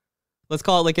 Let's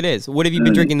call it like it is. What have you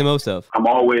been drinking the most of? I'm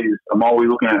always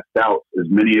looking at stouts, as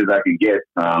many as I can get,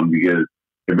 because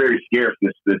they're very scarce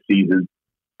this season.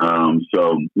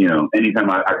 So, anytime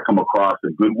I come across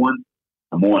a good one,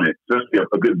 I'm on it. Especially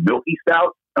a good milky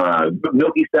stout, and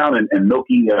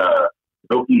milky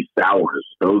sours.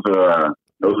 Those are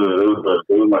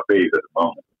my favorites at the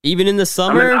moment. Even in the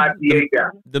summer, IPA guy.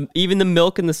 Even the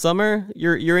milk in the summer,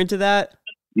 you're into that.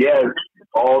 Yes,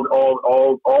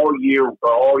 all year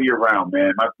round,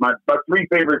 man. My three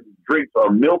favorite drinks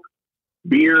are milk,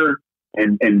 beer,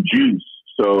 and juice.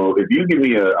 So if you give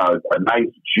me a nice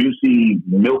juicy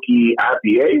milky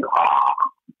IPA,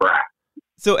 brah.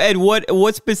 So Ed,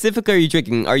 what specifically are you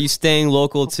drinking? Are you staying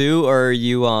local too, or are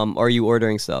you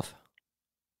ordering stuff?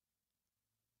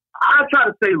 I try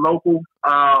to stay local,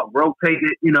 rotate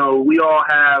it. We all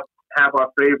have our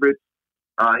favorites.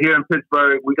 Here in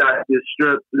Pittsburgh, we got this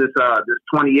strip, this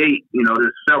 28.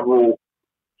 There's several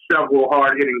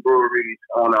hard hitting breweries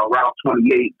on Route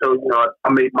 28. So I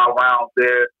make my rounds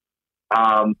there.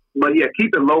 But yeah,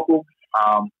 keep it local.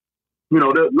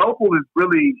 The local is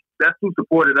really, that's who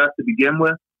supported us to begin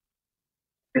with,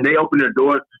 and they opened their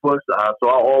doors to us. So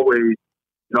I'll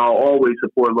always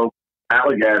support local.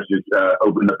 Allagash just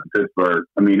opened up in Pittsburgh.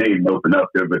 I mean, they didn't open up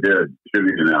there, but they're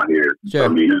distributing out here. Sure. So, I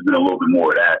mean, there's been a little bit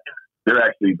more of that. They're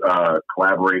actually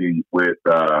collaborating with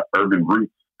Urban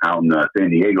Roots out in San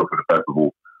Diego for the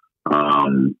festival.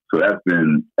 So that's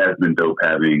been dope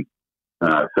having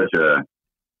such a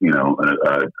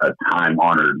a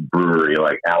time-honored brewery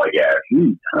like Allagash.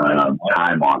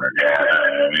 Time-honored.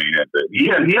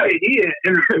 Yeah, I mean, he in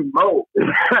industry mode.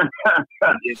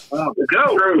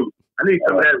 Go. True. I need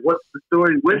some of that. What's the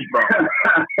story? Wishbone.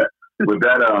 With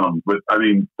that, I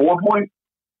mean, 4 points.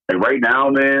 Like right now,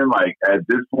 man. Like at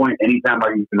this point, anytime I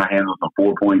can get my hands on some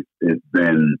 4 points,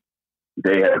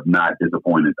 they have not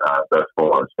disappointed thus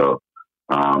far. So.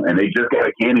 And they just got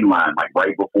a canning line like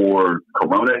right before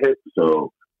Corona hit.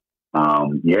 So, I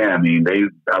mean,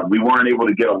 we weren't able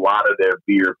to get a lot of their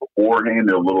beer beforehand.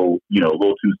 They're a little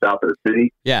too south of the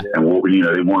city. Yeah. And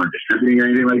they weren't distributing or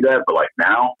anything like that. But like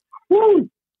now, woo,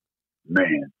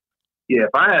 man. Yeah,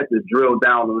 if I had to drill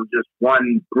down on just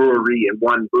one brewery and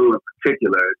one brew in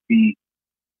particular, it'd be,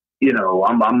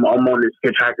 I'm on this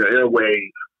Hitchhiker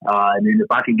Airway. And then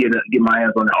if I can get my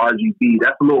hands on the RGB,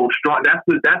 that's a little strong. That's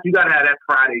you gotta have that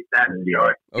Friday, Saturday.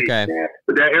 Okay.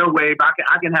 But that Airwave, I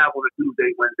can have on a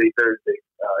Tuesday, Wednesday, Thursday.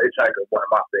 Hitchhiker is one of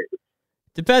my favorites.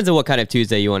 Depends on what kind of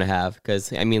Tuesday you want to have,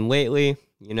 because I mean, lately,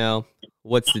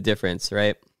 what's the difference,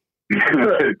 right?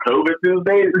 COVID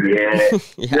Tuesdays, yeah.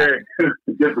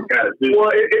 Different kind of Tuesday. Well,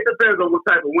 it depends on what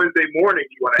type of Wednesday morning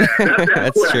you want to have.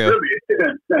 That's true.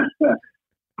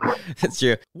 That's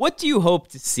true. What do you hope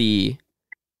to see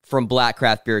from Black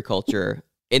craft beer culture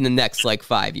in the next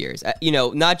 5 years?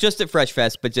 Not just at Fresh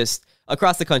Fest, but just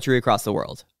across the country, across the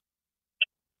world.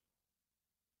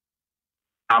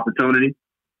 Opportunity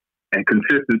and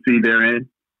consistency therein.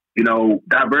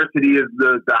 Diversity is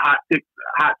the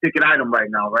hot ticket item right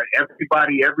now, right?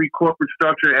 Everybody, every corporate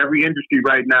structure, every industry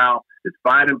right now is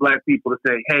finding Black people to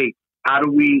say, hey, how do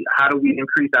we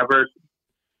increase diversity?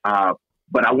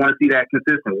 But I want to see that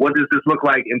consistent. What does this look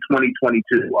like in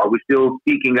 2022? Are we still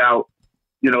seeking out,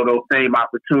 those same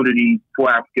opportunities for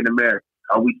African Americans?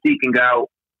 Are we seeking out,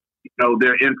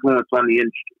 their influence on the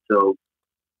industry? So,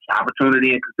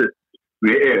 opportunity and consistency.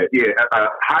 Yeah.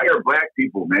 Hire Black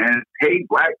people, man. Pay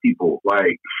Black people.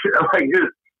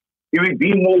 Just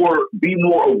be more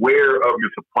aware of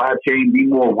your supply chain. Be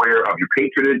more aware of your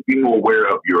patronage. Be more aware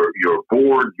of your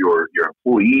board, your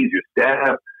employees, your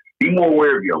staff. Be more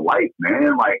aware of your life,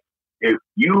 man. Like, if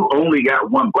you only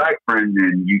got one Black friend,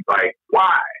 then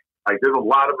why? Like, there's a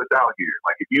lot of us out here.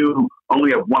 Like, if you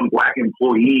only have one Black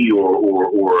employee, you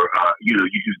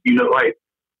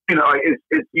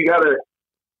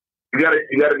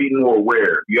gotta be more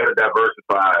aware. You gotta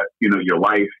diversify, your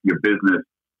life, your business,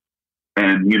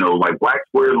 and Black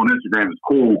squares on Instagram is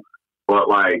cool, but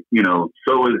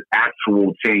so is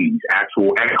actual change,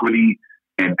 actual equity.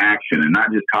 And action, and not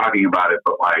just talking about it,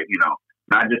 but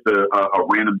not just a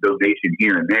random donation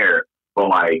here and there,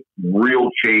 but real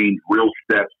change, real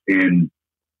steps in,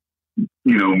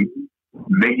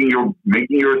 making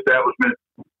your establishment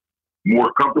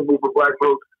more comfortable for Black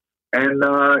folks, and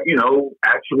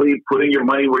actually putting your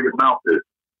money where your mouth is.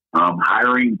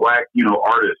 Hiring Black,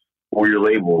 artists for your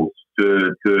labels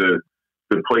to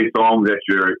play songs at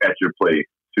your place,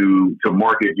 to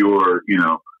market your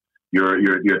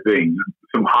thing.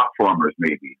 Some hop farmers,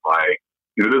 maybe.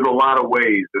 There's a lot of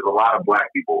ways. There's a lot of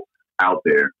Black people out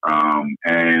there,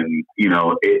 and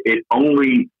it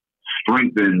only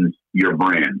strengthens your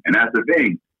brand, and that's the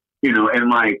thing. It's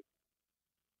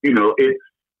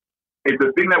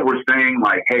a thing that we're saying,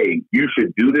 hey, you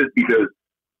should do this because,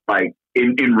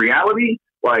 in reality,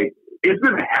 it's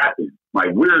gonna happen.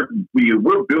 We're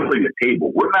building a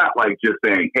table. We're not just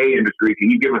saying, hey, industry, can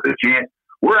you give us a chance?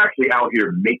 We're actually out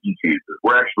here making chances.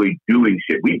 We're actually doing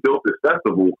shit. We built this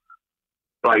festival.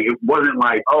 It wasn't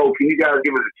oh, can you guys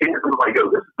give us a chance? It was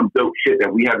yo, this is some dope shit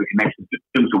that we have the connections to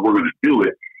do, so we're going to do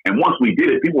it. And once we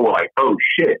did it, people were like, oh,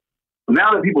 shit. So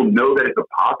now that people know that it's a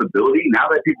possibility, now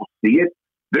that people see it,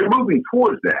 they're moving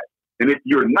towards that. And if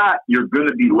you're not, you're going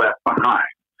to be left behind.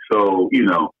 So,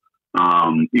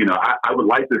 I would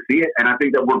like to see it, and I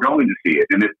think that we're going to see it.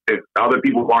 And if other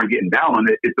people aren't getting down on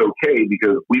it, it's okay,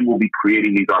 because we will be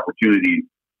creating these opportunities,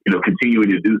 continuing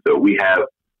to do so. We have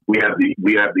the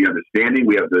understanding,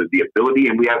 we have the ability,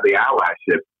 and we have the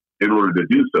allyship in order to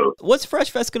do so. What's Fresh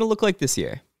Fest going to look like this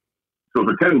year? So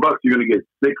for $10, you're going to get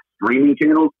 6 streaming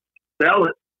channels. Sell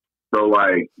it. So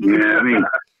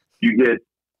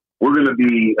we're going to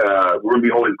be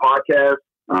holding podcasts.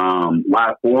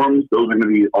 Live forums, those are going to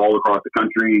be all across the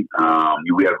country.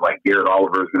 We have Garrett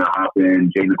Oliver's going to hop in,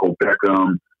 J. Nicole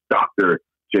Beckham, Dr.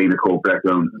 J. Nicole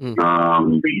Beckham. The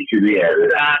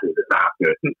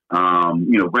doctor.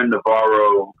 Ren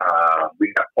Navarro.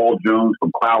 We got Paul Jones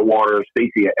from Cloudwater,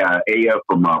 Stacey Aya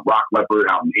from Rock Leopard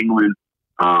out in England.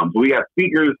 So we got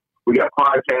speakers, we got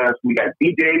podcasts, we got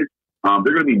DJs.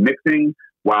 They're going to be mixing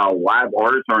while live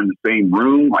artists are in the same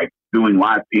room, doing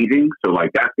live paintings. So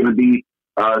that's going to be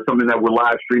something that we're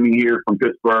live streaming here from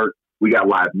Pittsburgh. We got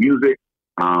live music.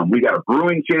 We got a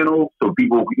brewing channel, so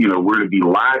people, we're going to be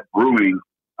live brewing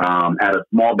at a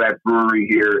small batch brewery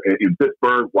here in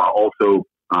Pittsburgh, while also,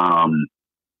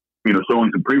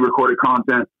 showing some pre-recorded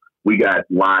content. We got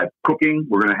live cooking.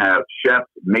 We're going to have chefs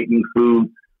making food,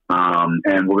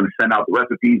 and we're going to send out the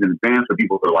recipes in advance for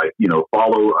people to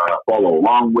follow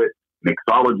along with.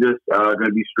 Mixologists are going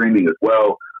to be streaming as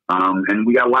well, and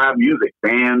we got live music,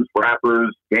 bands,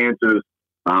 rappers, dancers,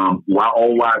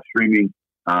 all live streaming.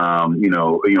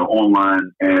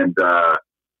 Online and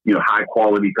high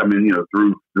quality coming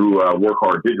through Work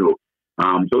Hard Digital.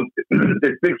 So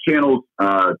it's 6 channels,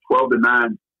 12 to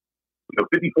 9.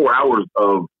 54 hours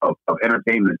of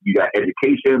entertainment. You got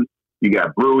education, you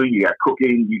got brewing, you got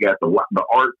cooking, you got the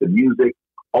art, the music,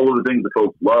 all of the things that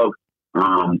folks love.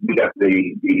 We got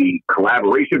the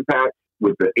collaboration pack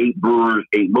with the 8 brewers,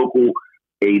 8 local,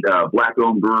 8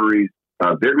 black-owned breweries.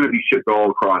 They're going to be shipped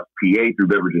all across PA through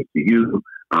Beverages to You.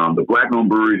 The black-owned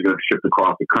breweries are going to ship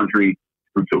across the country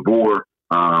through Tabor.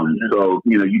 So,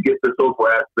 you get the social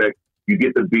aspect, you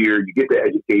get the beer, you get the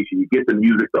education, you get the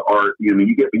music, the art. You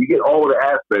get all of the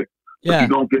aspects, but you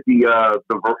don't get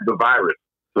the virus.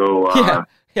 So,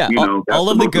 all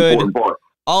of the good.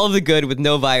 All of the good with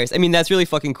no virus. I mean, that's really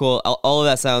fucking cool. All of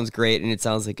that sounds great, and it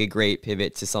sounds like a great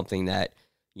pivot to something that,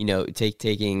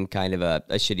 taking kind of a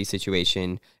shitty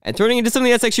situation and turning it into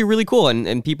something that's actually really cool,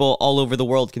 and people all over the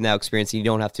world can now experience, and you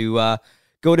don't have to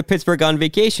go to Pittsburgh on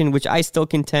vacation, which I still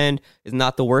contend is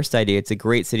not the worst idea. It's a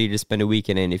great city to spend a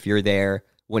weekend in if you're there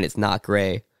when it's not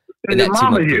gray in that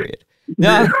 2-month period.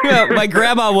 No, my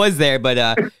grandma was there,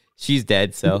 but she's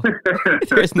dead, so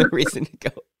there's no reason to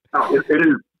go. Oh, it's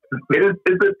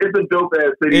a dope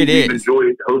ass city. We've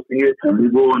enjoyed hosting it, and we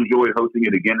will enjoy hosting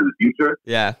it again in the future.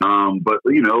 Yeah. But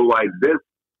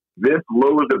this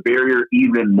lowers the barrier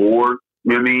even more.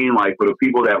 You know what I mean? Like for the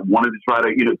people that wanted to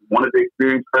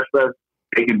experience Fresh Fest,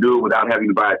 they can do it without having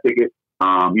to buy a ticket.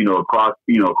 Across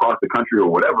the country or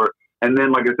whatever. And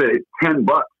then, like I said, it's $10.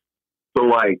 So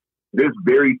like, there's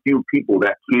very few people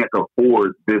that can't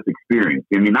afford this experience.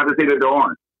 I mean, not to say that there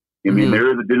aren't. I mean, there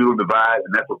is a digital divide,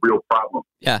 and that's a real problem.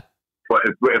 Yeah. But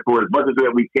for as much as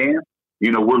that we can,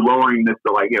 we're lowering this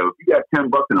to if you got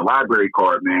 $10 in a library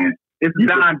card, man, it's a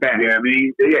dime bag. Yeah, I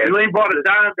mean, you ain't bought a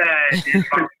dime bag in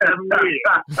about 7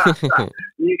 years.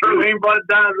 You ain't bought a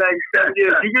dime bag in 7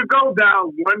 years. You could go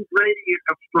down one gradient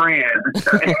of Strand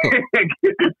and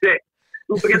get the check.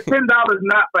 It's $10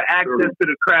 not for access to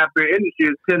the craft beer industry.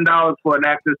 It's $10 for an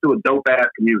access to a dope ass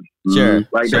community. Sure,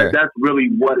 that's really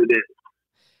what it is.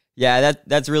 Yeah,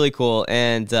 that's really cool.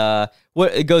 And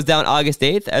it goes down August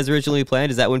 8th as originally planned?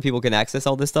 Is that when people can access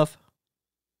all this stuff?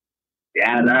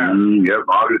 Yeah, yep,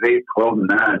 August 8th, 12 to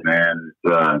 9, man.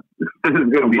 This is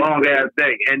going to be a long ass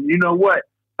day. And you know what?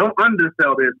 Don't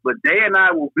undersell this, but Day and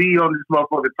I will be on this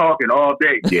motherfucker talking all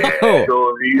day. Yeah.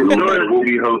 So we'll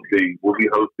be hosting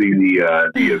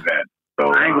the event. So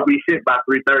I ain't gonna be shit by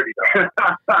 3:30 though.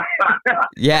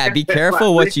 Yeah, be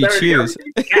careful what you choose.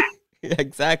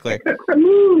 Exactly.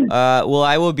 Well,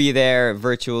 I will be there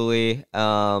virtually,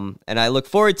 and I look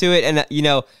forward to it. And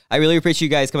I really appreciate you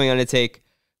guys coming on to take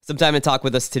some time to talk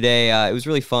with us today. It was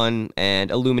really fun and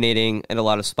illuminating in a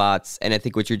lot of spots, and I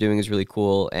think what you're doing is really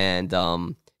cool. And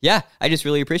I just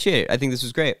really appreciate it. I think this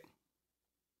was great.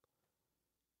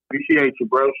 Appreciate you,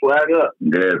 bro. Swag up.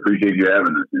 Yeah, appreciate you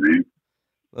having us, man.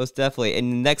 Most definitely.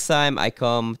 And next time I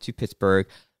come to Pittsburgh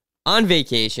on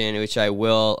vacation, which I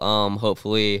will,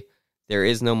 hopefully there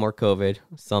is no more COVID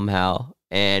somehow,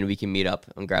 and we can meet up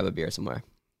and grab a beer somewhere.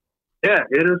 Yeah,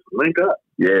 it is. Link up.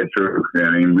 Yeah, true. I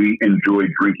mean, we enjoy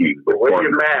drinking. But where's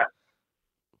your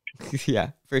mask?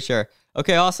 Yeah, for sure.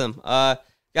 Okay, awesome.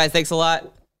 Guys, thanks a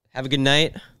lot. Have a good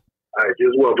night. All right, you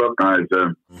as well, bro. All right,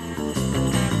 sir.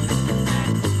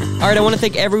 All right, I want to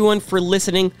thank everyone for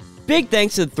listening. Big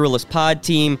thanks to the Thrillist Pod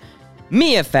team.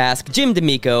 Mia Fask, Jim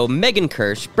D'Amico, Megan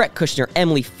Kirsch, Brett Kushner,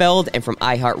 Emily Feld, and from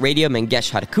iHeartRadio,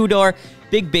 Mangesh Hadakudor.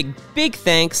 Big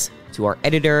thanks to our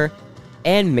editor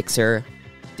and mixer,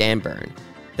 Dan Byrne.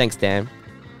 Thanks, Dan.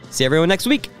 See everyone next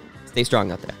week. Stay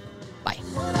strong out there. Bye.